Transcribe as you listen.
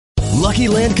Lucky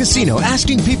Land Casino,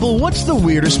 asking people, what's the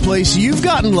weirdest place you've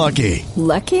gotten lucky?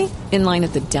 Lucky? In line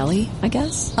at the deli, I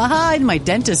guess? Aha, in my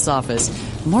dentist's office.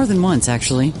 More than once,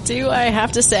 actually. Do I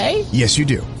have to say? Yes, you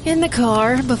do. In the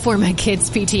car before my kids'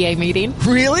 PTA meeting.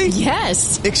 Really?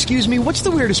 Yes. Excuse me, what's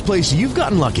the weirdest place you've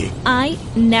gotten lucky? I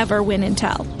never win and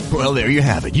tell. Well, there you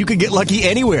have it. You can get lucky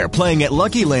anywhere, playing at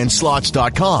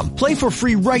LuckyLandSlots.com. Play for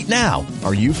free right now.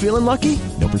 Are you feeling lucky?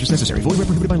 No purchase necessary. Void where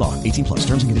prohibited by law. 18 plus.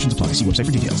 Terms and conditions apply. See website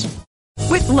for details.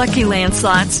 With Lucky Land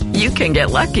Slots, you can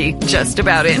get lucky just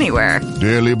about anywhere.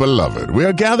 Dearly beloved, we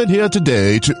are gathered here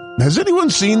today to... Has anyone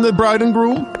seen the bride and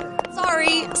groom?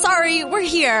 Sorry, we're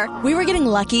here. We were getting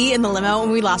lucky in the limo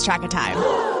and we lost track of time.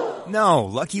 No,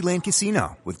 Lucky Land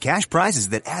Casino, with cash prizes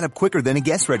that add up quicker than a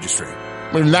guest registry.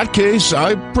 In that case,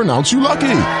 I pronounce you lucky.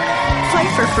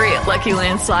 Play for free at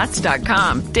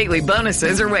LuckyLandSlots.com. Daily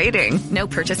bonuses are waiting. No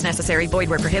purchase necessary. Void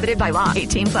where prohibited by law.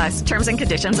 18 plus. Terms and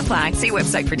conditions apply. See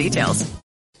website for details.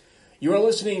 You are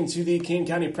listening to the King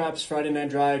County Preps Friday Night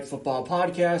Drive football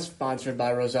podcast, sponsored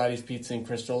by Rosati's Pizza in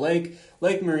Crystal Lake,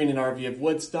 Lake Marine and RV of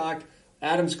Woodstock,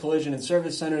 Adams Collision and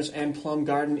Service Centers, and Plum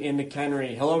Garden in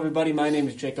McHenry. Hello, everybody. My name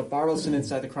is Jacob Bartleson,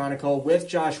 Inside the Chronicle, with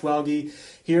Josh Welge,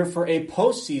 here for a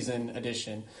postseason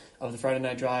edition of the Friday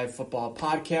Night Drive football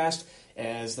podcast.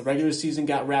 As the regular season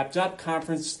got wrapped up,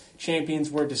 conference champions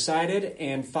were decided,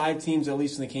 and 5 teams, at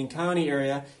least in the King County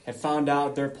area, have found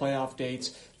out their playoff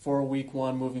dates for Week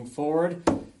 1 moving forward.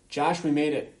 Josh, we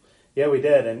made it. Yeah, we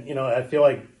did. And, I feel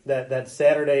like that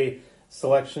Saturday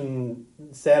selection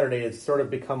Saturday has sort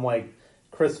of become like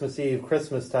Christmas Eve,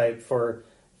 Christmas type for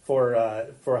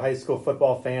high school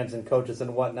football fans and coaches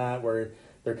and whatnot, where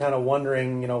they're kind of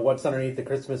wondering, what's underneath the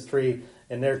Christmas tree.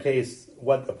 In their case,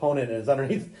 what opponent is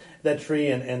underneath that tree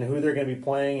and who they're going to be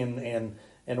playing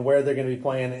and where they're going to be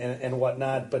playing and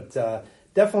whatnot. But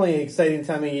definitely an exciting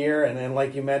time of year. And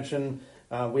like you mentioned,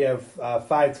 we have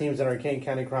 5 teams in our Kane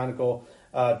County Chronicle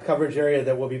coverage area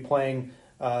that will be playing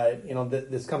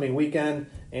this coming weekend,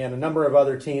 and a number of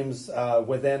other teams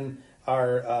within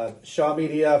our Shaw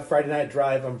Media Friday Night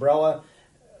Drive umbrella.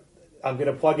 I'm going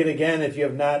to plug it again if you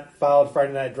have not followed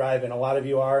Friday Night Drive, and a lot of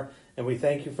you are, and we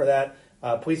thank you for that.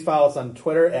 Please follow us on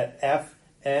Twitter at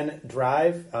FN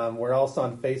Drive. We're also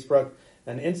on Facebook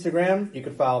and Instagram. You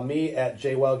can follow me at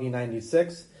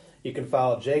JWelge96. You can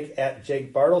follow Jake at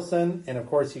Jake Bartleson, and of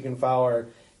course you can follow our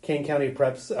Kane County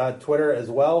Preps Twitter as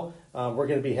well. We're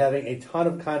going to be having a ton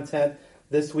of content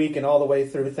this week and all the way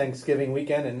through Thanksgiving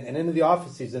weekend and into the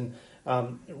off season,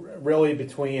 really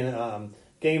between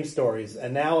game stories,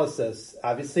 analysis.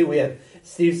 Obviously, we had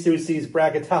Steve Susi's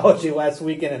bracketology last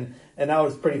weekend, and that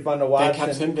was pretty fun to watch. That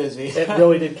kept him busy. It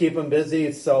really did keep him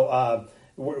busy. So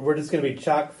we're just going to be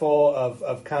chock full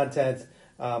of content,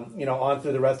 on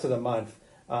through the rest of the month.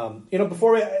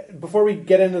 Before we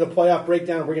get into the playoff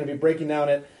breakdown, we're going to be breaking down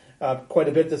it quite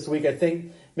a bit this week. I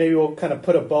think maybe we'll kind of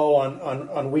put a bow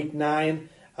on Week 9.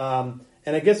 And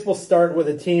I guess we'll start with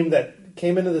a team that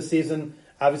came into the season,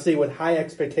 obviously, with high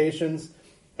expectations.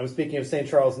 I'm speaking of St.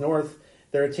 Charles North.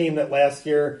 They're a team that last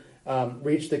year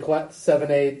reached the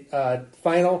 7-8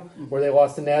 final, where they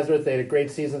lost to Nazareth. They had a great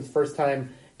season, first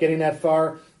time getting that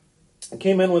far.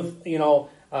 Came in with,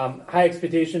 high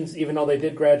expectations, even though they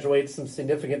did graduate some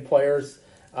significant players.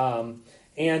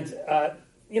 It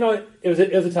was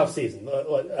a tough season.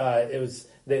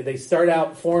 They start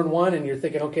out 4-1, and you're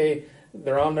thinking, okay,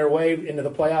 they're on their way into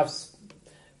the playoffs,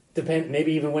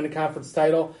 maybe even win a conference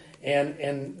title,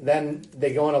 and then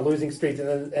they go on a losing streak to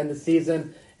the end of the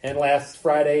season. And last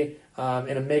Friday,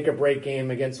 in a make or break game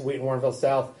against Wheaton Warrenville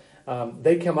South,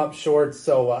 they come up short.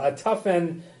 So a tough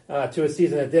end to a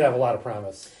season that did have a lot of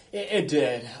promise. It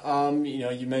did.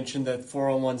 You mentioned that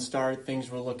 4-1 start, things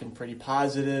were looking pretty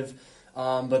positive.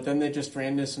 But then they just ran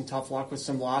into some tough luck with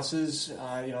some losses.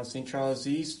 St. Charles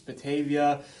East,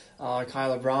 Batavia,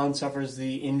 Kyla Brown suffers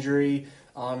the injury.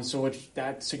 Which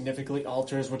that significantly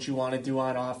alters what you want to do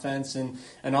on offense. And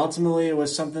ultimately it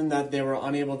was something that they were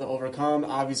unable to overcome.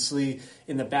 Obviously,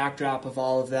 in the backdrop of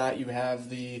all of that, you have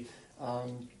the,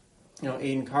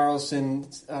 Aiden Carlson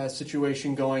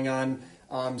situation going on.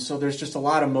 So there's just a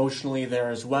lot emotionally there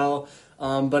as well.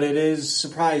 But it is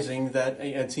surprising that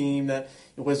a team that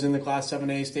was in the Class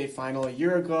 7A state final a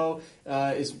year ago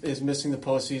is missing the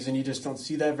postseason. You just don't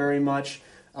see that very much.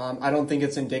 I don't think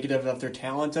it's indicative of their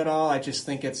talent at all. I just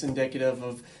think it's indicative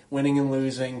of winning and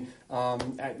losing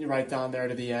right down there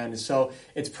to the end. So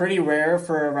it's pretty rare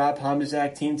for a Rob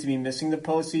Homizak team to be missing the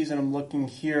postseason. I'm looking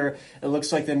here. It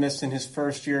looks like they missed in his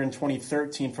first year in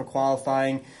 2013 for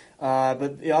qualifying.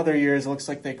 But the other years, it looks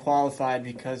like they qualified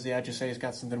because the HSA has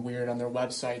got something weird on their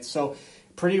website. So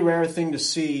pretty rare thing to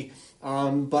see.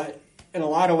 But in a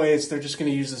lot of ways, they're just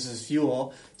going to use this as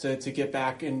fuel to get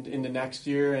back into next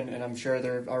year, and I'm sure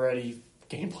they're already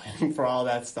game planning for all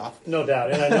that stuff. No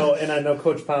doubt, and I know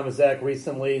Coach Pomazak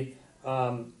recently.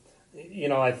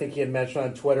 I think he had mentioned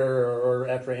on Twitter or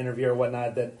after an interview or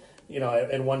whatnot that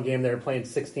in one game they were playing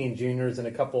 16 juniors and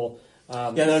a couple.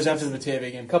 That was after the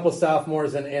Batavia game. A couple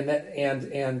sophomores, and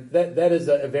that is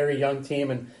a very young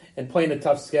team and playing a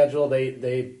tough schedule.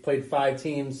 They played 5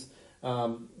 teams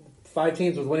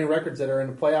with winning records that are in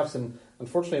the playoffs, and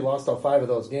unfortunately lost all 5 of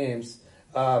those games.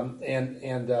 They're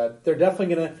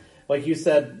definitely going to, like you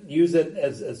said, use it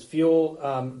as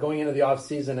fuel going into the off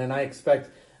season, and I expect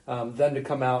them to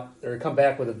come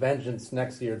back with a vengeance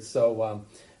next year. So,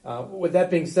 with that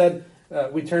being said,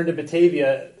 we turn to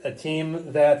Batavia, a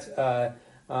team that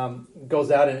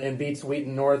goes out and beats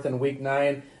Wheaton North in Week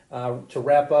 9 to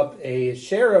wrap up a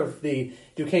share of the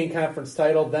Duquesne Conference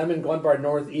title. Them and Glenbard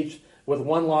North each with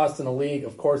 1 loss in the league.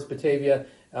 Of course, Batavia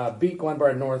beat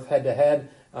Glenbard North head-to-head,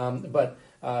 but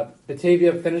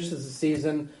Batavia finishes the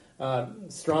season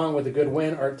strong with a good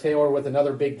win. Art Taylor with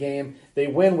another big game. They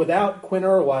win without Quinn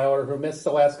Erweiler, who missed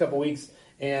the last couple weeks,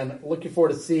 and looking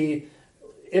forward to see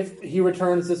if he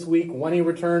returns this week, when he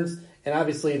returns, and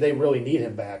obviously they really need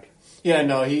him back. Yeah,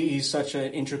 no, he's such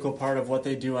an integral part of what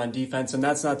they do on defense, and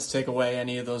that's not to take away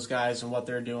any of those guys and what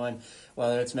they're doing,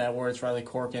 whether it's Matt Wirtz, Riley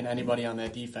Corkin, anybody on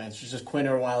that defense. It's just Quinn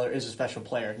Erweiler is a special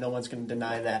player. No one's going to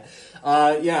deny that.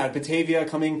 Batavia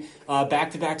coming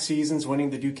back-to-back seasons,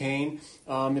 winning the Duquesne,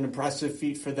 an impressive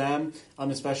feat for them,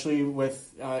 especially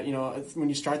with, when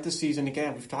you start the season,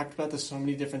 again, we've talked about this so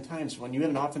many different times, when you have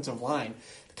an offensive line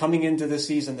coming into this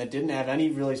season that didn't have any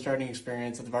really starting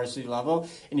experience at the varsity level,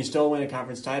 and you still win a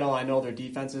conference title. I know their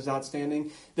defense is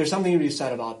outstanding. There's something to be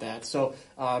said about that. So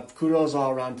kudos all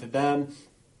around to them.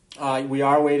 We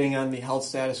are waiting on the health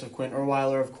status of Quinn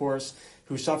Erweiler, of course,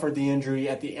 who suffered the injury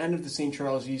at the end of the St.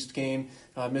 Charles East game,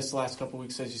 missed the last couple of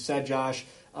weeks, as you said, Josh.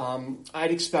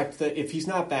 I'd expect that if he's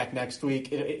not back next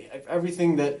week,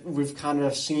 everything that we've kind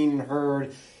of seen and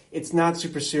heard, it's not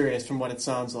super serious from what it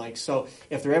sounds like. So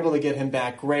if they're able to get him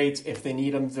back, great. If they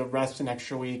need him to rest an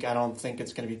extra week, I don't think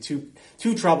it's going to be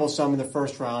too troublesome in the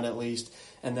first round at least,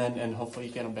 and hopefully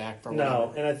you get him back for whatever.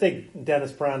 No, and I think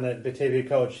Dennis Braun, the Batavia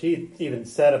coach, he even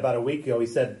said about a week ago, he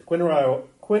said Quinn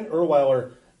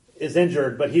Erweiler is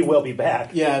injured, but he will be back.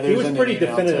 Yeah, he was pretty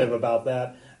definitive about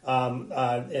that.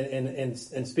 And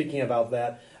speaking about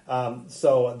that,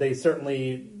 so they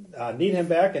certainly need him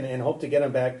back and hope to get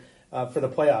him back for the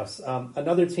playoffs.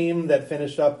 Another team that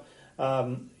finished up,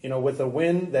 with a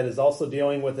win that is also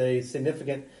dealing with a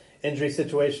significant injury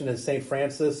situation is St.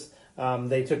 Francis.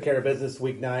 They took care of business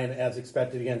Week 9 as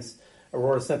expected against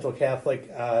Aurora Central Catholic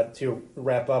to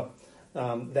wrap up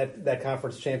that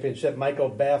conference championship. Michael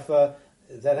Baffa,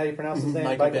 is that how you pronounce his name?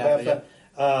 Michael Baffa.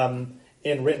 Yeah.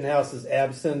 In Rittenhouse's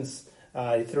absence,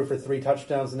 he threw for 3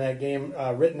 touchdowns in that game.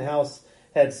 Rittenhouse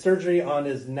had surgery on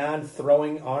his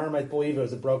non-throwing arm. I believe it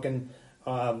was a broken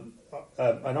an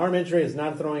arm injury, his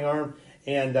non-throwing arm,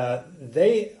 and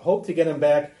they hope to get him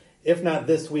back, if not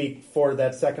this week, for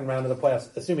that second round of the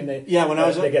playoffs, assuming they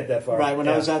get that far. Right,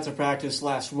 I was out to practice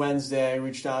last Wednesday, I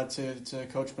reached out to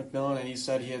Coach McMillan, and he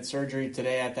said he had surgery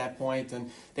today at that point,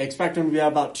 and they expect him to be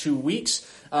out about 2 weeks.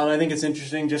 I think it's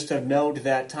interesting just to note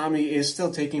that Tommy is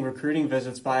still taking recruiting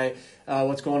visits by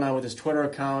what's going on with his Twitter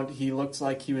account. He looks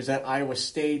like he was at Iowa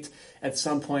State at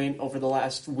some point over the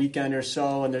last weekend or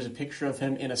so, and there's a picture of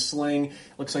him in a sling.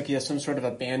 Looks like he has some sort of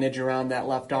a bandage around that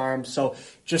left arm. So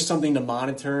just something to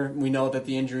monitor. We know that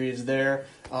the injury is there,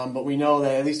 but we know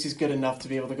that at least he's good enough to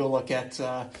be able to go look at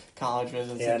college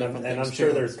visits and different things. And I'm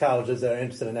sure there's colleges that are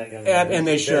interested in that young man. And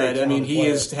they should. I mean, he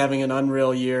is having an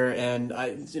unreal year, and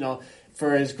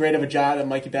for as great of a job that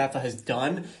Mikey Baffa has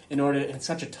done in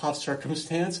such a tough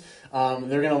circumstance,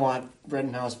 they're going to want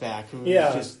Rittenhouse back, who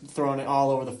is just throwing it all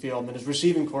over the field. And his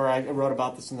receiving core, I wrote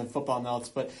about this in the football notes,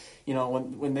 but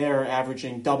when they're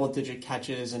averaging double-digit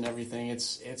catches and everything,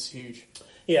 it's huge.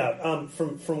 Yeah,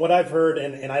 from what I've heard,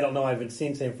 and I don't know, I haven't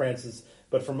seen St. Francis,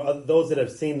 but from those that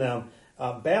have seen them,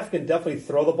 Baff can definitely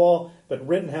throw the ball, but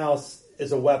Rittenhouse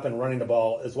is a weapon running the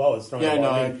ball as well as throwing the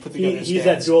ball. He's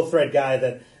that dual threat guy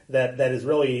that is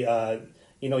really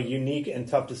unique and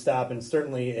tough to stop, and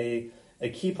certainly a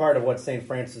key part of what St.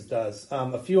 Francis does.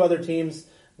 A few other teams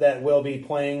that will be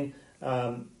playing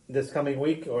this coming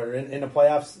week or in the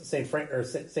playoffs,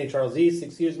 St. Charles East,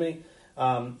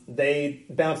 they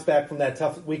bounced back from that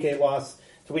tough Week 8 loss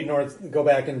to Wheaton North, go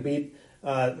back and beat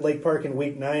Lake Park in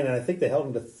Week 9, and I think they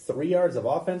held them to 3 yards of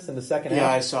offense in the second half.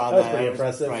 Yeah, I saw that. That was pretty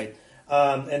impressive. Right.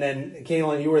 And then,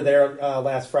 Kaylin, you were there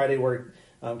last Friday where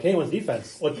Keeneland's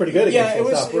defense looked pretty good against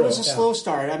South Peru. It was a slow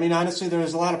start. I mean, honestly, there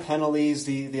was a lot of penalties.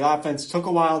 The offense took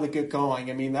a while to get going.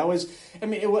 I mean, it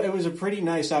was a pretty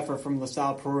nice effort from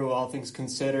LaSalle Peru, all things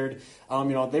considered.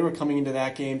 They were coming into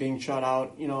that game being shut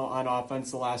out, on offense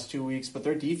the last 2 weeks, but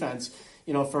their defense,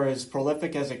 for as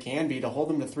prolific as it can be, to hold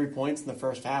them to 3 points in the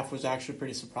first half was actually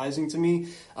pretty surprising to me.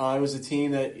 It was a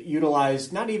team that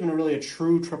utilized not even really a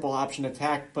true triple option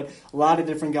attack, but a lot of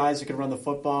different guys that could run the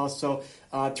football. So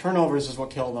turnovers is what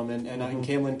killed them, and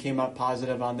Keeneland came out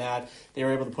positive on that. They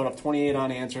were able to put up 28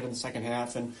 unanswered in the second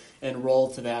half and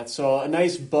roll to that. So a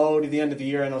nice bow to the end of the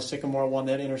year. I know Sycamore won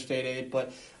that Interstate 8,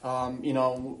 but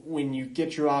when you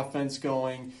get your offense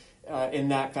going in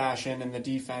that fashion, and the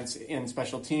defense and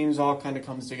special teams all kind of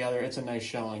comes together, it's a nice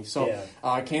showing. So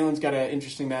Keeneland's got an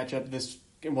interesting matchup this,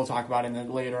 and we'll talk about it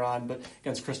later on, but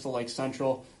against Crystal Lake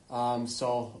Central.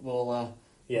 So we'll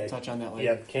touch on that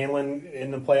later. Yeah, Keeneland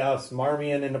in the playoffs,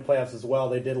 Marmion in the playoffs as well.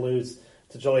 They did lose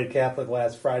to Joliet Catholic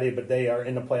last Friday, but they are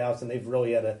in the playoffs, and they've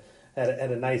really had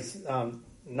a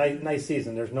nice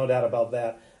season. There's no doubt about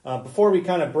that. Before we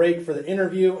kind of break for the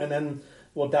interview, and then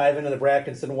we'll dive into the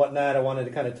brackets and whatnot, I wanted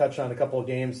to kind of touch on a couple of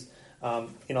games,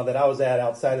 that I was at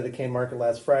outside of the Kane Market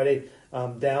last Friday.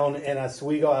 Down in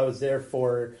Oswego, I was there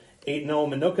for 8-0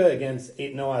 Minooka against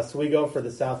 8-0 Oswego for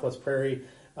the Southwest Prairie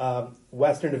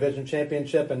Western Division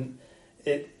Championship, and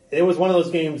it was one of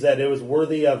those games that it was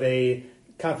worthy of a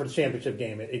conference championship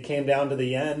game. It came down to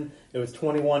the end. It was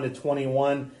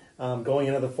 21-21 going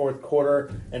into the fourth quarter,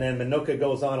 and then Minooka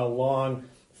goes on a long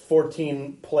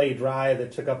 14-play drive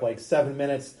that took up like 7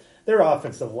 minutes. Their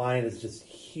offensive line is just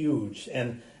huge,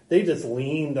 and they just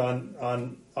leaned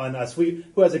on Oswego,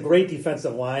 who has a great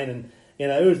defensive line, and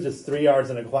it was just 3 yards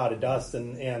in a cloud of dust,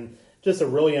 and just a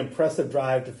really impressive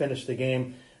drive to finish the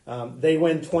game. They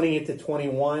win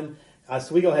 28-21.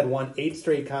 Oswego had won 8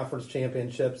 straight conference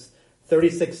championships,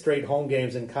 36 straight home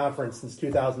games in conference since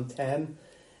 2010,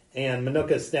 and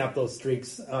Minooka snapped those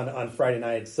streaks on Friday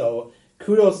night. So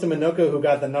kudos to Minooka, who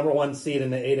got the number 1 seed in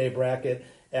the 8A bracket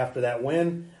after that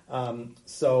win. A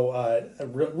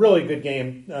really good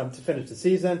game to finish the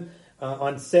season.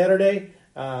 On Saturday,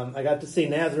 I got to see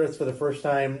Nazareth for the first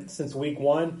time since week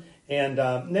 1. And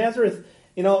Nazareth,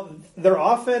 their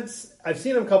offense, I've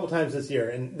seen them a couple times this year,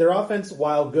 and their offense,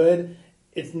 while good,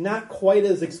 it's not quite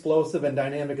as explosive and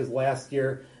dynamic as last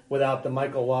year without the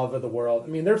Michael Love of the world. I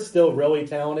mean, they're still really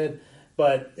talented,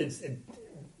 but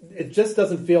it just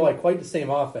doesn't feel like quite the same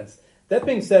offense. That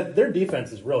being said, their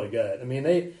defense is really good. I mean,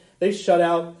 they shut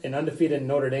out an undefeated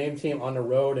Notre Dame team on the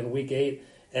road in Week 8,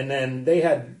 and then they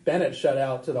had Bennett shut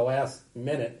out to the last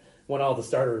minute when all the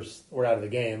starters were out of the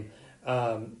game.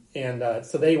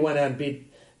 So they went and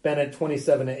beat Bennett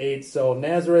 27-8. So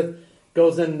Nazareth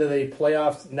goes into the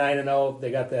playoffs 9-0.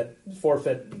 They got that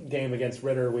forfeit game against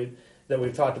Ritter that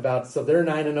we've talked about. So they're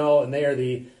 9-0, and they are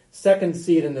the second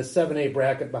seed in the 7A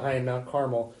bracket behind Mount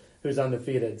Carmel, who's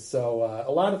undefeated. So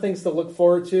a lot of things to look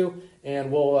forward to,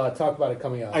 and we'll talk about it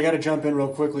coming up. I got to jump in real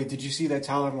quickly. Did you see that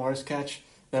Tyler Morris catch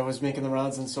that was making the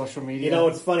rounds on social media?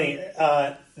 It's funny.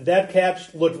 That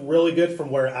catch looked really good from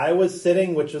where I was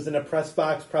sitting, which was in a press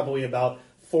box probably about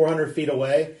 400 feet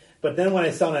away. But then when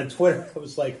I saw it on Twitter, I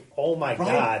was like, oh, my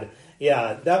God.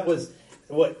 Yeah, that was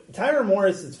what Tyler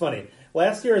Morris, it's funny.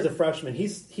 Last year as a freshman,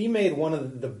 he made one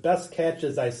of the best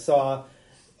catches I saw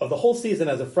of the whole season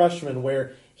as a freshman,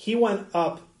 where he went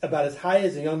up about as high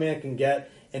as a young man can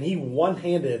get, and he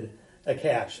one-handed a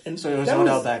catch. And so it was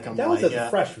Odell Beckham. That was as a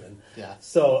freshman. Yeah.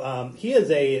 So he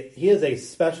is a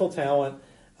special talent.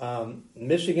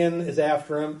 Michigan is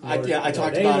after him. I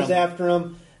talked Dame about him. is after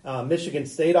him. Michigan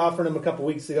State offered him a couple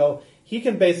weeks ago. He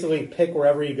can basically pick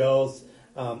wherever he goes.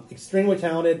 Extremely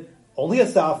talented, only a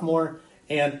sophomore,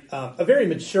 and a very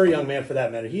mature young man for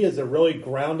that matter. He is a really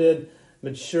grounded,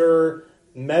 mature,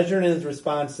 measured in his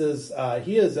responses.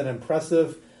 He is an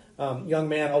impressive young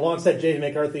man alongside J.J.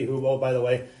 McCarthy, who, oh, by the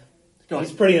way,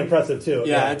 he's pretty impressive too.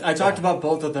 Yeah, I talked about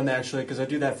both of them actually, because I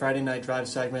do that Friday Night Drive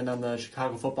segment on the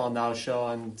Chicago Football Now show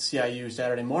on CIU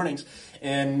Saturday mornings,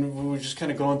 and we were just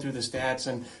kind of going through the stats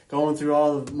and going through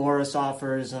all the Morris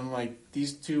offers, and like,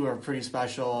 these two are pretty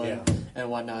special and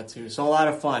whatnot too. So a lot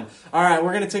of fun. All right,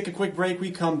 we're going to take a quick break.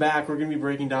 We come back. We're going to be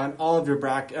breaking down all of the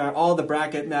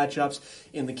bracket matchups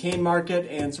in the Kane Market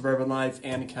and Suburban Life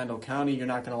and Kendall County. You're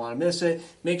not going to want to miss it.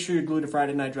 Make sure you're glued to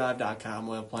FridayNightDrive.com.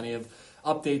 We'll have plenty of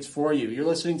updates for you. You're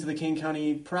listening to the Kane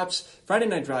County Preps Friday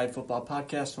Night Drive Football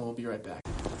Podcast, and we'll be right back.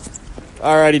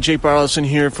 Alrighty, Jake Barlison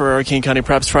here for our Kane County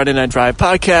Preps Friday Night Drive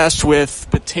Podcast with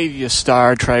Batavia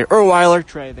star Trey Erweiler.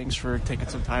 Trey, thanks for taking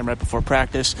some time right before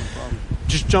practice.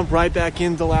 just jump right back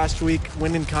into last week,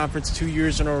 winning conference 2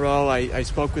 years in a row. I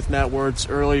spoke with Matt Wertz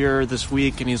earlier this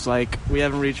week, and he's like, we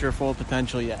haven't reached our full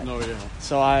potential yet. No, yeah.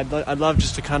 So I'd love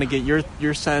just to kind of get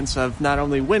your sense of not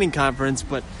only winning conference,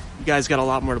 but you guys got a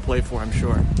lot more to play for, I'm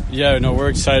sure. Yeah, no, we're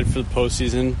excited for the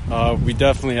postseason. We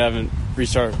definitely haven't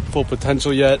reached our full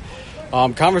potential yet.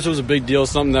 Conference was a big deal,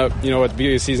 something that, at the beginning of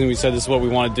the season we said this is what we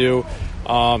want to do.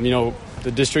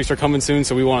 The districts are coming soon,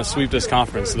 so we want to sweep this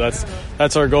conference. So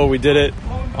that's our goal. We did it.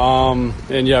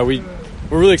 And yeah, we're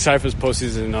really excited for this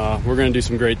postseason. We're going to do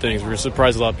some great things. We're going to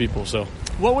surprise a lot of people. So,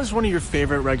 what was one of your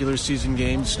favorite regular season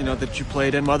games, that you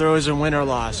played in, whether it was a win or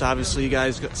loss? Obviously, you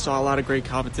guys saw a lot of great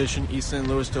competition. East St.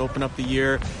 Louis to open up the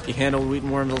year. You handled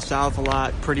Wheaton-Warrenville South a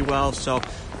lot, pretty well. So,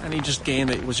 any just game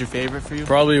that was your favorite for you?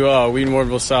 Probably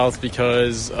Wheaton-Warrenville South,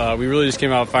 because we really just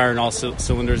came out firing all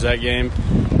cylinders that game.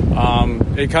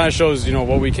 It kind of shows,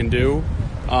 what we can do.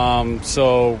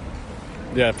 So,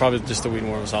 yeah, probably just the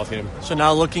Wheaton-Warrenville South game. So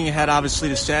now looking ahead, obviously,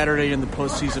 to Saturday in the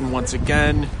postseason once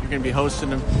again. You're going to be hosting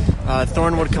them.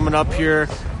 Thornwood coming up here.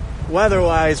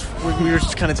 Weather-wise, we were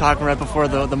just kind of talking right before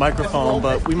the microphone,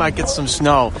 but we might get some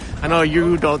snow. I know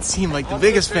you don't seem like the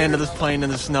biggest fan of this playing in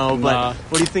the snow, but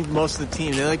what do you think most of the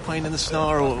team? They like playing in the snow,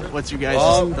 or what's your guys'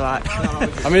 thought?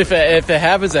 I mean, if it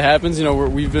happens, it happens.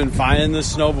 We've been fine in the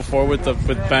snow before with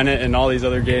Bennett and all these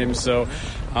other games, so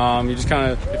you just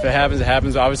kind of, if it happens, it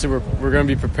happens. Obviously, we're going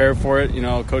to be prepared for it.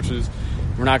 Coaches,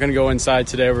 we're not going to go inside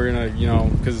today. We're going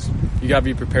to, because you got to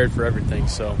be prepared for everything.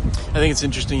 So I think it's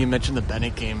interesting you mentioned the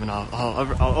Bennett game, and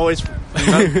I'll always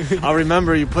I'll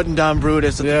remember you putting down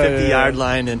Brutus at the 50-yard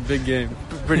line, and big game,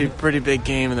 pretty big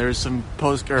game, and there was some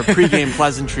pre-game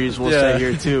pleasantries we'll say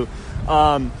here too.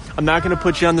 I'm not going to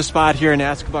put you on the spot here and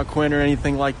ask about Quinn or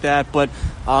anything like that, but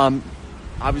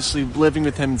obviously living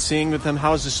with him and seeing with him,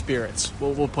 how's his spirits?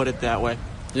 We'll put it that way.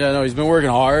 Yeah, no, he's been working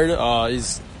hard.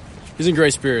 He's in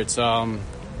great spirits. He's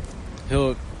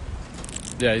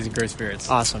in great spirits.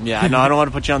 Awesome. Yeah, no, I don't want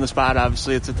to put you on the spot.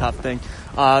 Obviously, it's a tough thing.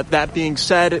 That being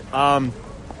said,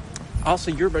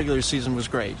 also your regular season was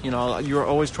great. You were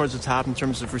always towards the top in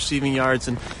terms of receiving yards,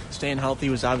 and staying healthy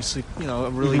was obviously, a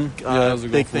really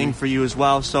big thing for you as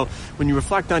well. So when you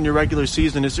reflect on your regular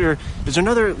season, is there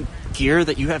another gear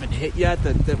that you haven't hit yet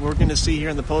that we're going to see here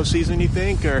in the postseason, you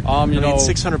think? Or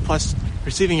 600 plus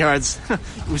receiving yards,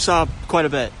 we saw quite a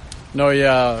bit. No,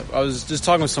 yeah. I was just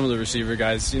talking with some of the receiver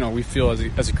guys. We feel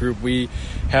as a group we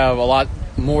have a lot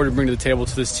more to bring to the table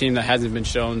to this team that hasn't been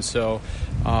shown. So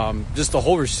just the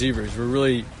whole receivers,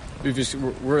 we're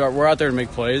out there to make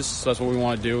plays. So that's what we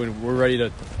want to do, and we're ready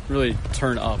to really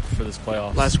turn up for this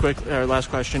playoffs. Last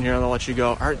question here, and I'll let you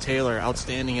go. Art Taylor,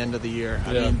 outstanding end of the year.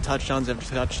 I mean, touchdowns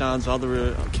after touchdowns, all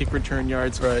the kick return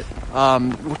yards. Right.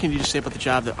 What can you just say about the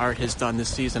job that Art has done this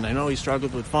season? I know he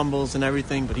struggled with fumbles and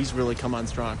everything, but he's really come on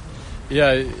strong.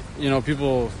 Yeah,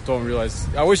 people don't realize.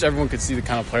 I wish everyone could see the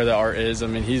kind of player that Art is. I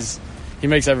mean, he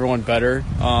makes everyone better.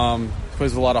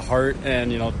 Plays with a lot of heart,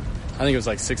 and I think it was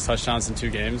like 6 touchdowns in 2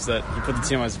 games that he put the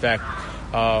team on his back.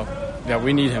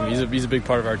 We need him. He's a big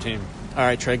part of our team. All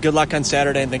right, Trey. Good luck on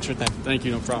Saturday, and thanks for the time. Thank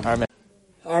you. No problem. All right, man.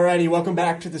 Alrighty, welcome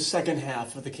back to the second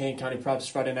half of the Kane County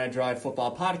Preps Friday Night Drive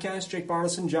Football Podcast. Jake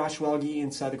Bartleson, Josh Welge,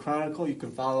 Inside the Chronicle. You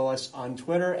can follow us on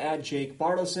Twitter at Jake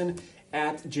Bartleson,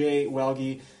 at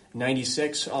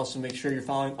JWelge96. Also, make sure you're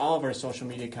following all of our social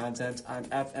media content on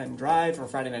FN Drive or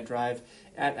Friday Night Drive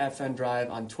at FN Drive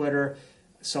on Twitter,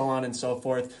 so on and so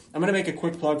forth. I'm going to make a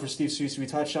quick plug for Steve Soucy. We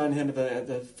touched on him at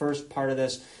the first part of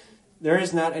this. There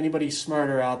is not anybody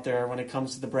smarter out there when it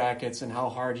comes to the brackets and how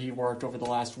hard he worked over the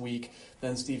last week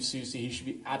than Steve Soucy. He should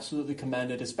be absolutely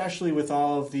commended, especially with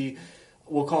all of the,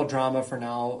 we'll call drama for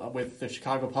now, with the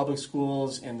Chicago Public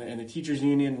Schools and the Teachers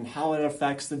Union and how it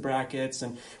affects the brackets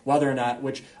and whether or not,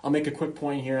 which I'll make a quick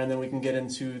point here and then we can get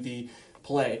into the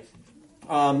play.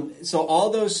 So all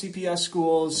those CPS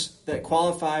schools that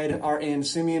qualified are in.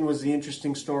 Simeon was the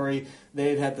interesting story.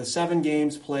 They had the 7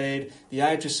 games played. The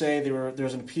IHSA, there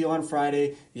was an appeal on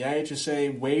Friday. The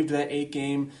IHSA waived that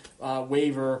 8-game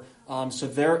waiver. So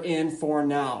they're in for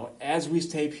now, as we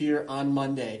tape here on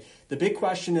Monday. The big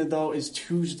question, though, is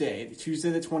Tuesday the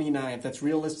 29th. That's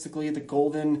realistically the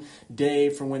golden day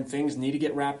for when things need to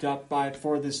get wrapped up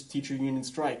before this teacher union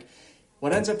strike.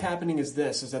 What ends up happening is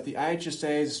that the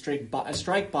IHSA is a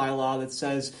strike bylaw that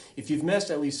says if you've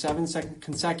missed at least 7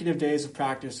 consecutive days of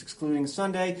practice, excluding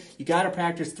Sunday, you got to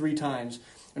practice 3 times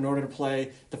in order to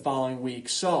play the following week.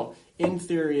 So, in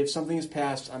theory, if something is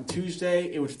passed on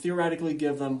Tuesday, it would theoretically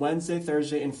give them Wednesday,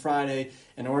 Thursday, and Friday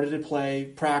in order to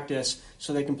practice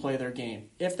so they can play their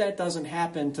game. If that doesn't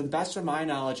happen, to the best of my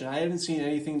knowledge, and I haven't seen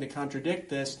anything to contradict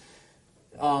this,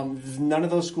 none of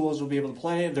those schools will be able to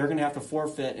play. They're going to have to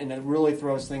forfeit, and it really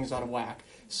throws things out of whack.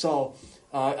 So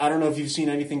I don't know if you've seen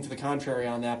anything to the contrary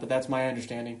on that, but that's my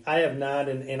understanding. I have not,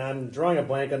 and I'm drawing a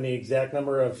blank on the exact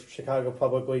number of Chicago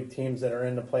Public League teams that are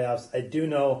in the playoffs. I do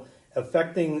know,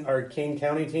 affecting our Kane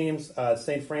County teams,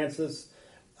 St. Francis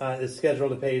is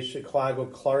scheduled to play Chicago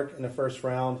Clark in the first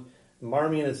round.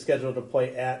 Marmion is scheduled to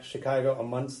play at Chicago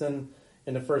Amundsen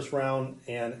in the first round,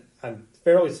 and I'm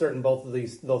fairly certain both of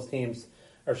those teams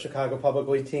are Chicago Public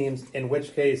League teams, in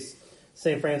which case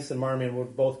St. Francis and Marmion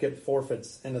would both get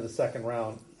forfeits into the second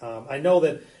round. I know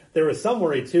that there was some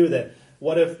worry, too, that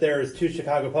what if there's two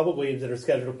Chicago Public Leagues that are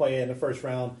scheduled to play in the first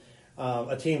round,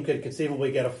 a team could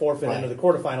conceivably get a forfeit into the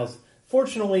quarterfinals.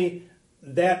 Fortunately,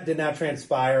 that did not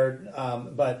transpire,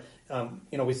 but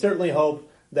we certainly hope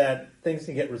that things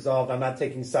can get resolved. I'm not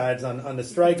taking sides on the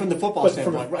strike. From the football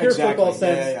standpoint, from a pure football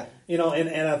sense, yeah. And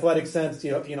athletic sense,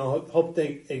 hope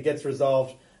it gets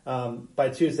resolved by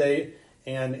Tuesday,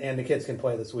 and the kids can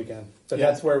play this weekend. So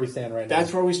that's where we stand right now.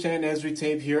 That's where we stand as we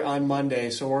tape here on Monday.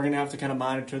 So we're going to have to kind of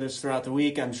monitor this throughout the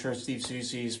week. I'm sure Steve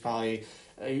Susi is probably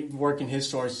working his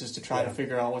sources to try to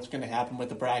figure out what's going to happen with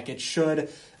the bracket. Should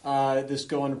this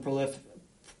go into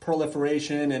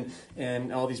proliferation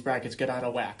and all these brackets get out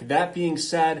of whack. That being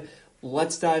said,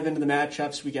 let's dive into the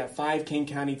matchups. We got 5 Kane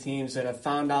County teams that have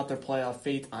found out their playoff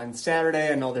fate on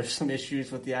Saturday. I know there's some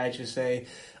issues with the IHSA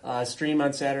stream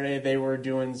on Saturday. They were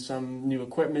doing some new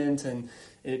equipment and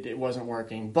it wasn't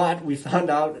working. But we found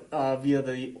out via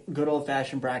the good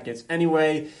old-fashioned brackets.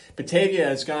 Anyway, Batavia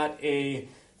has got a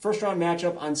first-round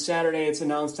matchup on Saturday. It's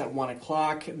announced at 1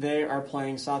 o'clock. They are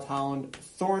playing South Holland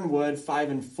Thornwood,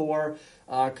 5-4.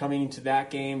 Coming into that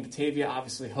game, Batavia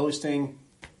obviously hosting.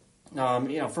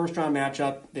 First-round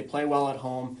matchup. They play well at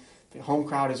home. The home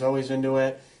crowd is always into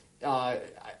it.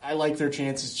 I like their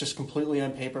chances just completely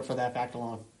on paper for that fact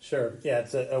alone. Sure. Yeah,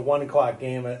 it's a 1 o'clock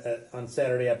game on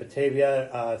Saturday at Batavia.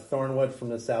 Thornwood from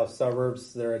the south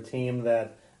suburbs. They're a team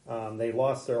that they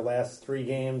lost their last 3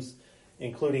 games,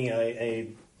 including a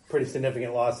pretty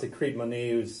significant loss to Crete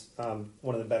Monee, who's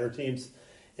one of the better teams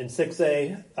in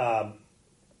 6A.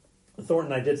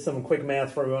 Thornton, I did some quick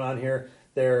math for everyone on here.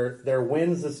 Their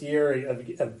wins this year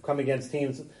have come against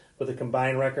teams with a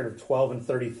combined record of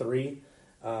 12-33,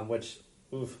 which,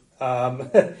 oof.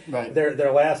 Right.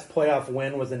 Their last playoff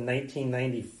win was in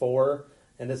 1994,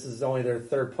 and this is only their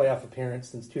third playoff appearance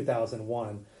since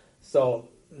 2001. So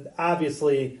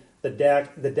obviously the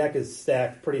deck is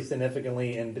stacked pretty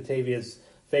significantly in Batavia's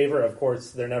favor. Of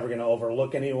course, they're never going to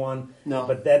overlook anyone. No.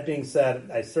 But that being said,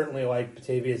 I certainly like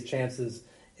Batavia's chances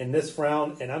in this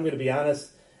round, and I'm going to be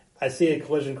honest, I see a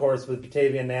collision course with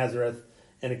Batavia and Nazareth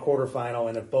in a quarterfinal,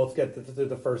 and if both get through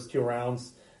the first 2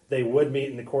 rounds, they would meet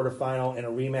in the quarterfinal in a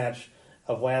rematch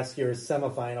of last year's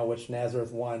semifinal, which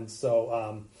Nazareth won.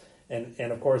 So, and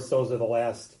of course, those are the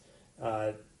last 2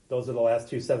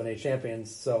 7A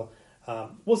champions. So,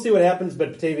 we'll see what happens,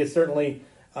 but Batavia certainly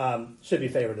should be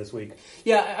favored this week.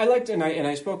 Yeah, I liked, and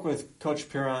I spoke with Coach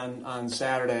Piron on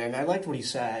Saturday, and I liked what he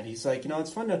said. He's like,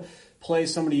 it's fun to play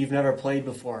somebody you've never played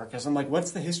before, because I'm like,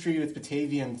 what's the history with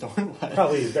Batavia and Thornwood?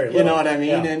 Probably very little. You know what I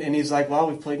mean? Yeah. And he's like, well,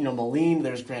 we've played, Moline,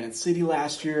 there's Granite City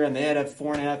last year, and they had a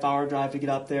 4.5-hour drive to get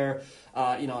up there.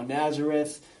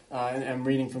 Nazareth, and I'm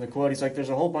reading from the quote, he's like,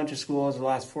 there's a whole bunch of schools the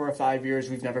last 4 or 5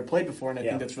 years we've never played before, and I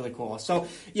think that's really cool. So,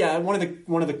 yeah, one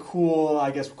of the cool,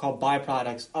 I guess we'll call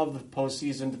byproducts of the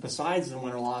postseason, besides the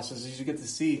winter losses, is you get to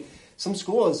see some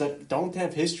schools that don't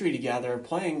have history together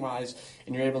playing-wise,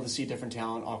 and you're able to see different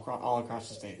talent all across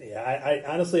the state. Yeah, I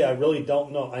honestly, I really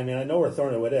don't know. I mean, I know where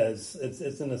Thornwood is.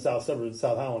 It's in the south suburbs of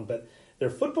South Holland, but their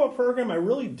football program, I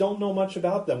really don't know much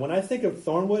about them. When I think of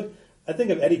Thornwood, I think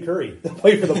of Eddie Curry, that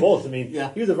played for the Bulls. I mean,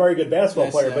 he was a very good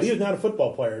basketball player, but he was not a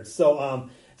football player. So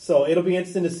it'll be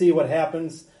interesting to see what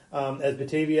happens as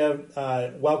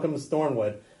Batavia welcomes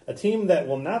Thornwood. A team that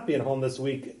will not be at home this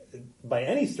week by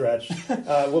any stretch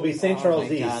will be St. Charles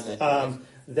East.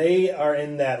 They are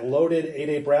in that loaded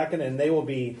 8A bracket, and they will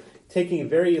be taking a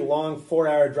very long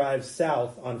 4-hour drive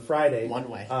south on Friday. One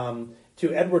way. To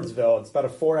Edwardsville. It's about a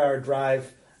 4-hour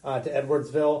drive to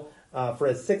Edwardsville for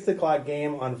a 6 o'clock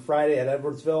game on Friday at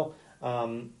Edwardsville.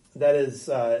 That is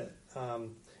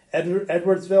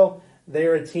Edwardsville.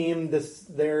 They're a team,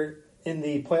 they're in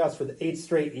the playoffs for the 8th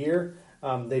straight year.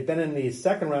 They've been in the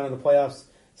second round of the playoffs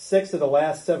 6 of the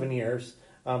last 7 years.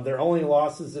 Their only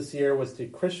losses this year was to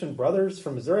Christian Brothers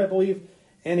from Missouri, I believe,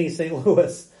 and East St.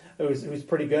 Louis, who's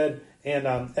pretty good. And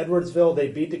Edwardsville, they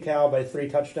beat DeKalb by 3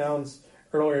 touchdowns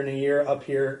earlier in the year up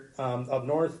here, up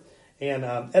north. And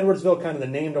Edwardsville, kind of the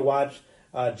name to watch.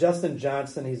 Justin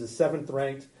Johnson, he's a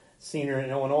 7th-ranked senior in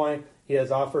Illinois. He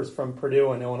has offers from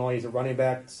Purdue and Illinois. He's a running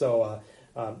back. So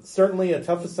certainly a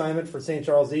tough assignment for St.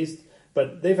 Charles East,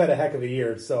 but they've had a heck of a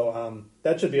year. So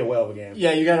that should be a whale of a game.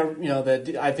 Yeah, you got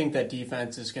to, I think that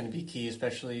defense is going to be key,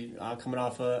 especially coming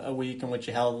off a week in which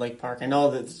you held Lake Park. I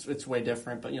know that it's way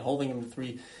different, but holding them to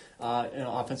 3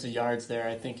 offensive yards there,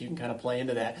 I think you can kind of play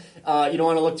into that. You don't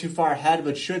want to look too far ahead,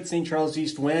 but should St. Charles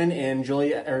East win and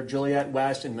Joliet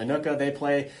West and Minooka, they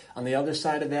play on the other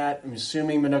side of that. I'm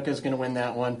assuming Minooka is going to win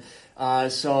that one.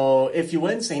 So if you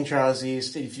win St. Charles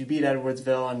East, if you beat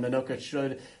Edwardsville, and Minooka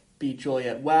should beat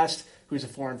Joliet West, who's a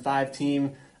 4-5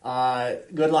 team,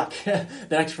 good luck the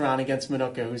next round against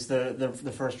Minooka, who's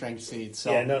the first-ranked seed.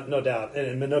 So yeah, no doubt.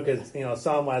 And Minooka's,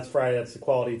 saw them last Friday. That's a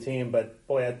quality team, but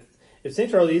boy, if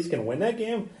St. Charles East can win that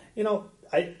game,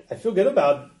 I feel good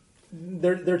about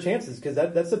their chances, because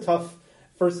that's a tough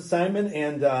first assignment,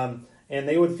 and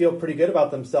they would feel pretty good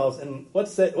about themselves. And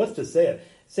let's just say it,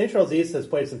 St. Charles East has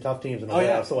played some tough teams in the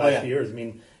playoffs the last few years. I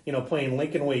mean, playing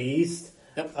Lincoln Way East,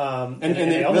 yep. and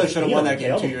they really should have won that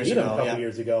game 2 years ago. A couple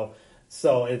years ago.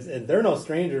 So they're no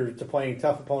stranger to playing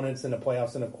tough opponents in the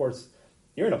playoffs, and of course,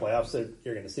 you're in the playoffs, so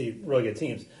you're going to see really good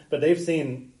teams. But they've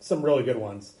seen some really good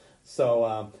ones.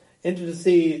 So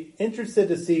interested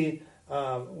to see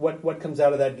what comes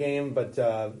out of that game, but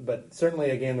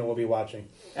certainly a game that we'll be watching.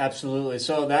 Absolutely.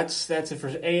 So that's it for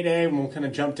 8A, and we'll kind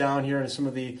of jump down here into some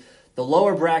of the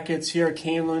lower brackets here.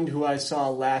 Caneland, who I saw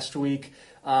last week,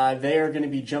 they are going to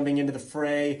be jumping into the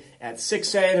fray at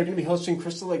 6A. They're going to be hosting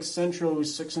Crystal Lake Central,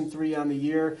 who's 6-3 on the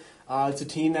year. It's a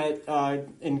team that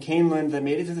in Caneland that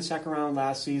made it to the second round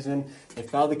last season. They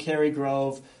fell to Cary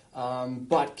Grove.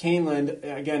 But Caneland,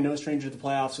 again, no stranger to the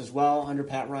playoffs as well under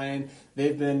Pat Ryan.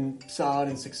 They've been solid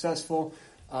and successful,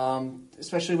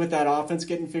 especially with that offense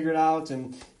getting figured out.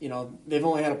 And, they've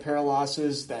only had a pair of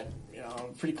losses that,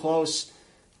 pretty close.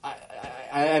 I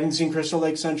haven't seen Crystal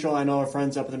Lake Central. I know our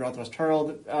friends up in the Northwest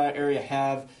Herald area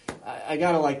have. I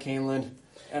got to like Caneland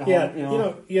at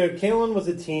home. Caneland was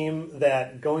a team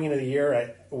that going into the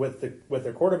year with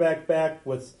their quarterback back,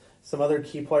 with some other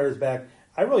key players back,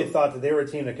 I really thought that they were a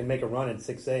team that can make a run in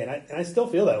 6A, and I still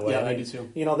feel that way. Yeah, I do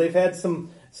too. They've had some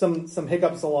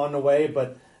hiccups along the way,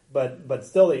 but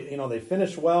still they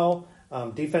finished well.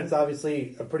 Defense,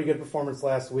 obviously, a pretty good performance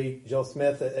last week. Joe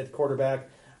Smith at quarterback.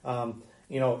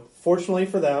 Fortunately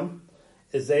for them,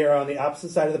 is they are on the opposite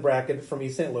side of the bracket from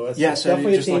East St. Louis. Yes, yeah,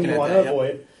 definitely a team you want to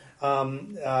avoid.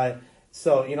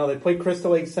 So they played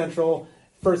Crystal Lake Central.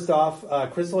 First off,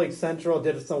 Crystal Lake Central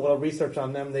did some little research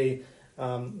on them. They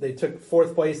took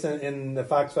 4th place in the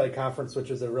Fox Valley Conference, which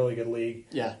is a really good league.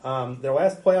 Yeah. Their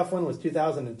last playoff win was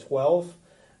 2012.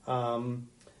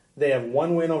 They have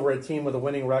 1 win over a team with a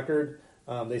winning record.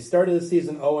 They started the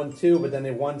season 0-2, but then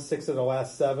they won 6 of the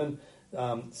last 7.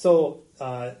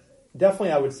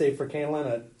 Definitely I would say for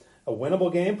Caneland a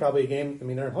winnable game, probably a game,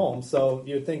 they're at home, so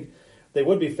you would think they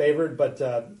would be favored, but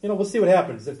we'll see what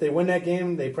happens. If they win that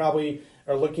game, they probably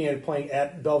are looking at playing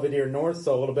at Belvedere North,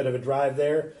 so a little bit of a drive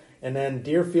there. And then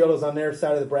Deerfield is on their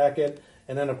side of the bracket.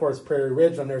 And then, of course, Prairie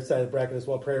Ridge on their side of the bracket as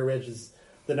well. Prairie Ridge is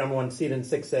the number 1 seed in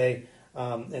 6A.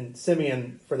 And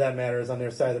Simeon, for that matter, is on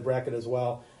their side of the bracket as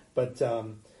well. But,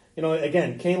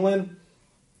 again, Caneland,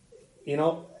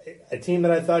 a team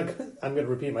that I thought, I'm going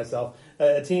to repeat myself,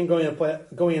 a team going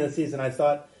in the season I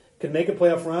thought could make a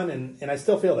playoff run, and I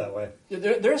still feel that way.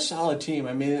 They're a solid team.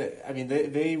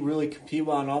 They really compete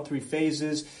well in all 3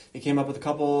 phases. They came up with a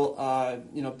couple,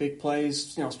 big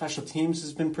plays. Special teams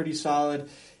has been pretty solid.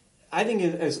 I think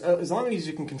as long as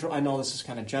you can control, I know this is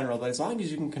kind of general, but as long as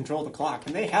you can control the clock,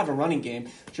 and they have a running game.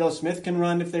 Joe Smith can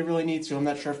run if they really need to. I'm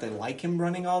not sure if they like him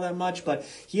running all that much, but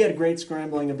he had great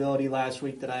scrambling ability last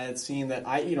week that I had seen that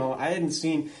I hadn't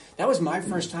seen. That was my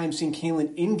first time seeing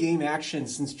Caneland in-game action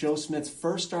since Joe Smith's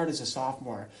first start as a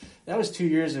sophomore. That was 2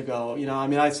 years ago.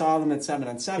 I saw them at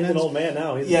 7-on-7. He's an old man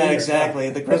now. Exactly.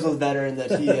 The grizzled veteran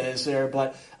that he is there.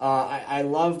 But I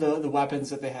love the weapons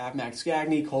that they have. Max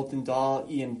Gagne, Colton Dahl,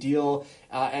 Ian Deal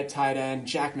at tight end.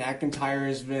 Jack McIntyre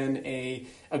has been a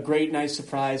great, nice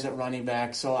surprise at running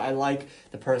back. So I like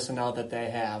the personnel that they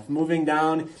have. Moving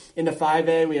down into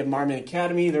 5A, we have Marmon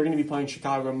Academy. They're going to be playing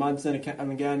Chicago Munson.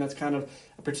 Again, that's kind of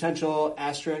a potential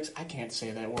asterisk. I can't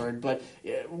say that word, but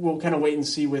we'll kind of wait and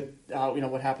see with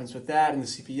what happens with that and the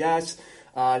CPS.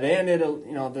 They ended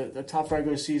the tough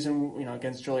regular season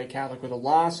against Joliet Catholic with a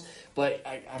loss, but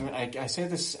I say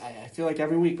this I feel like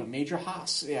every week, but Major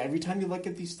Haas, every time you look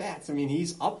at these stats,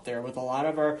 he's up there with a lot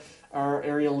of our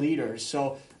area leaders.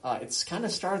 So it's kind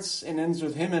of starts and ends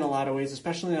with him in a lot of ways,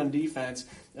 especially on defense.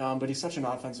 But he's such an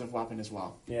offensive weapon as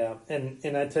well. Yeah,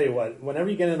 and I tell you what, whenever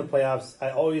you get into the playoffs, I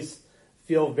always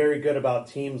feel very good about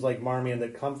teams like Marmion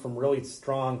that come from really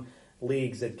strong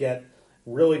leagues that get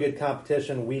really good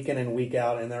competition week in and week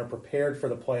out, and they're prepared for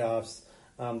the playoffs,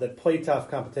 that play tough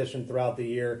competition throughout the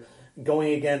year,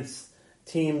 going against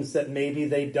teams that maybe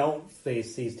they don't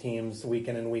face these teams week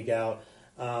in and week out.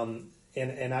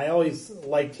 And I always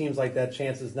like teams like that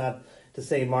chances, not to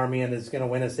say Marmion is going to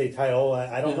win a state title.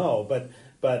 I don't know, but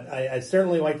I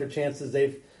certainly like their chances.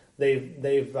 They've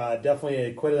definitely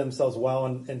acquitted themselves well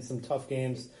in some tough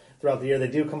games throughout the year. They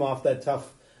do come off that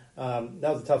tough. That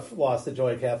was a tough loss to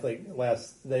Joliet Catholic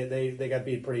last. They got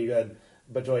beat pretty good,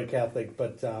 but Joliet Catholic.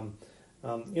 But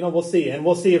we'll see, and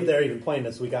we'll see if they're even playing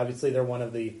this week. Obviously, they're one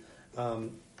of the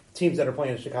teams that are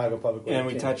playing in Chicago Public League. And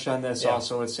we touched on this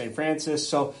also with St. Francis.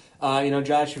 So,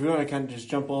 Josh, if we want to kind of just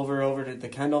jump over to the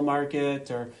Kendall Market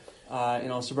or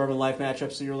Suburban Life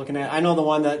matchups that you're looking at. I know the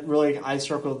one that really I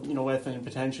circled, with and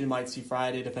potentially might see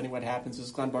Friday, depending what happens,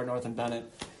 is Glenbard North and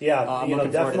Bennett. Yeah, I'm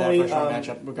looking forward to that first round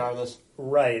matchup, regardless.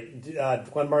 Right,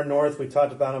 Glenbard North. We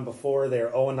talked about them before. They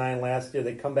were 0-9 last year.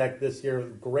 They come back this year,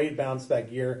 great bounce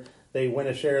back year. They win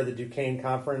a share of the Duquesne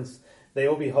Conference. They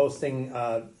will be hosting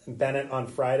Bennett on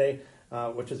Friday,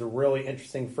 which is a really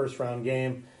interesting first round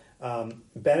game.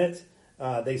 Bennett,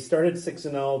 they started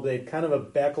 6-0. They had kind of a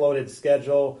backloaded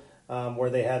schedule. Where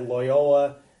they had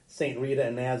Loyola, St. Rita,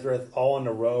 and Nazareth all on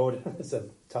the road. It's a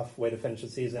tough way to finish the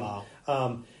season.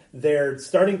 Wow. Their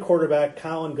starting quarterback,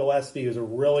 Colin Gillespie, who's a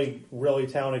really, really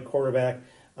talented quarterback.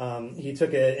 He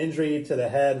took an injury to the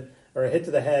head, or a hit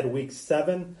to the head, week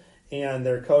 7, and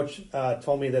their coach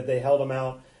told me that they held him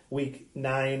out week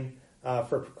 9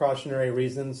 for precautionary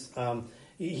reasons.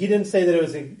 He didn't say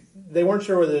that they weren't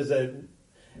sure whether it was a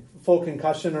full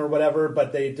concussion or whatever,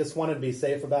 but they just wanted to be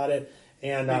safe about it.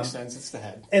 And makes sense. It's the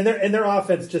head. And their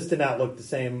offense just did not look the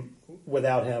same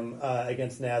without him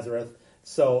against Nazareth.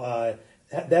 So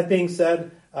that being said,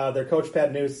 their coach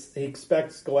Pat Noose, he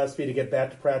expects Gillespie to get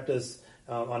back to practice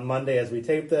on Monday as we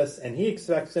tape this, and he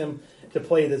expects him to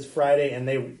play this Friday, and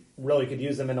they really could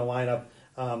use him in a lineup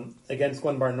against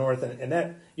Glenbard North. And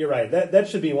that, you're right, that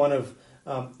should be one of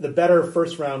the better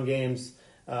first round games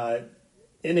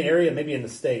in the area, maybe in the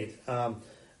state.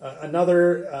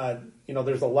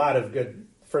 There's a lot of good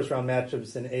first-round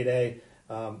matchups in 8A.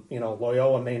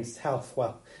 Loyola, Maine South.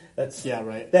 Well,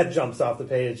 that jumps off the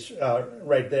page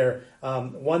right there.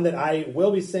 One that I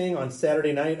will be seeing on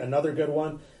Saturday night, another good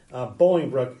one.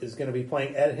 Bolingbrook is going to be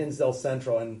playing at Hinsdale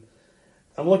Central, and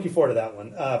I'm looking forward to that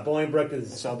one. Bolingbrook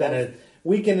has been a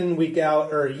week in and week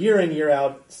out, or year in, year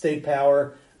out state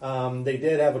power. They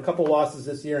did have a couple losses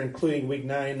this year, including week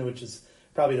 9, which is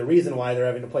probably the reason why they're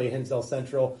having to play Hinsdale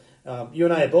Central. You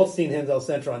and I have both seen Hinsdale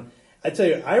Central, and I tell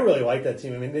you, I really like that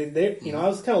team. I mean, they I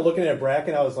was kind of looking at a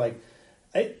bracket, I was like,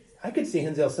 I could see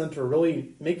Hinsdale Central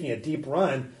really making a deep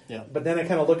run. Yeah. But then I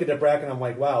kind of look at the bracket, and I'm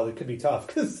like, wow, it could be tough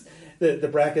because the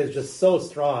bracket is just so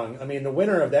strong. I mean, the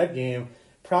winner of that game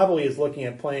probably is looking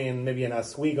at playing maybe an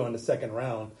Oswego in the second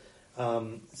round.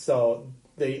 So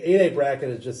the 8A bracket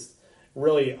is just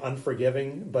really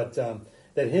unforgiving. But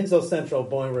that Hinsdale Central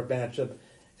Bolingbrook matchup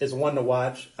is one to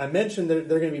watch. I mentioned that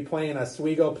they're going to be playing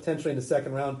Oswego potentially in the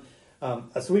second round.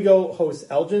 Oswego hosts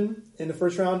Elgin in the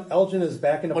first round. Elgin is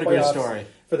back in the playoffs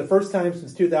for the first time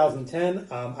since 2010.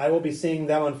 I will be seeing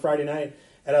them on Friday night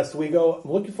at Oswego.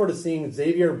 I'm looking forward to seeing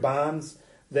Xavier Bonds,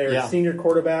 their senior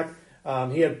quarterback.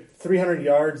 He had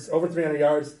over 300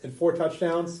 yards and 4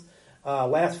 touchdowns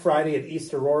last Friday at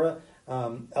East Aurora.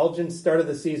 Elgin started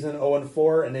the season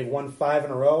 0-4, and they've won 5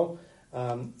 in a row.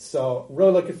 So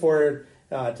really looking forward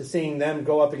to seeing them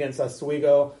go up against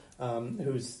Oswego,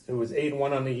 who was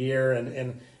 8-1 on the year,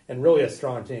 and really a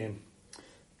strong team.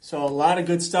 So a lot of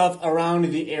good stuff around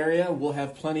the area. We'll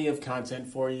have plenty of content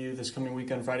for you this coming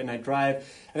week on Friday Night Drive.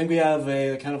 I think we have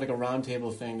a kind of like a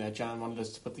roundtable thing that John wanted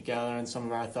us to put together and some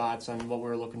of our thoughts on what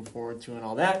we're looking forward to and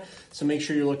all that. So make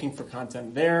sure you're looking for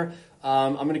content there.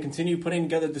 I'm going to continue putting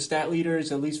together the stat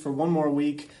leaders at least for one more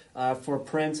week for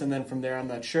print, and then from there I'm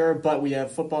not sure. But we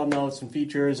have football notes and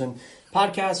features and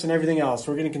podcasts and everything else.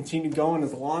 We're going to continue going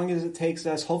as long as it takes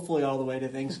us, hopefully all the way to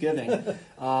Thanksgiving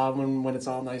when it's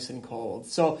all nice and cold.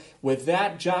 So with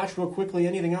that, Josh, real quickly,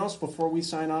 anything else before we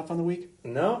sign off on the week?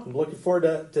 No, I'm looking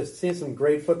forward to seeing some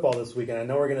great football this weekend. I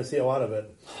know we're going to see a lot of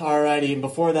it. Alrighty, and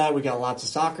before that, we got lots of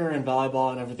soccer and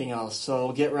volleyball and everything else.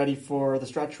 So get ready for the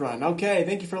stretch run. Okay,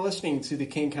 thank you for listening to the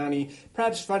Kane County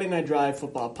Preps Friday Night Drive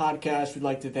Football Podcast. We'd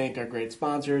like to thank our great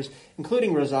sponsors,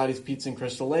 including Rosati's Pizza in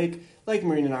Crystal Lake, Lake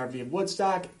Marine and RV of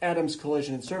Woodstock, Adams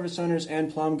Collision and Service Centers,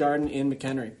 and Plum Garden in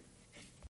McHenry.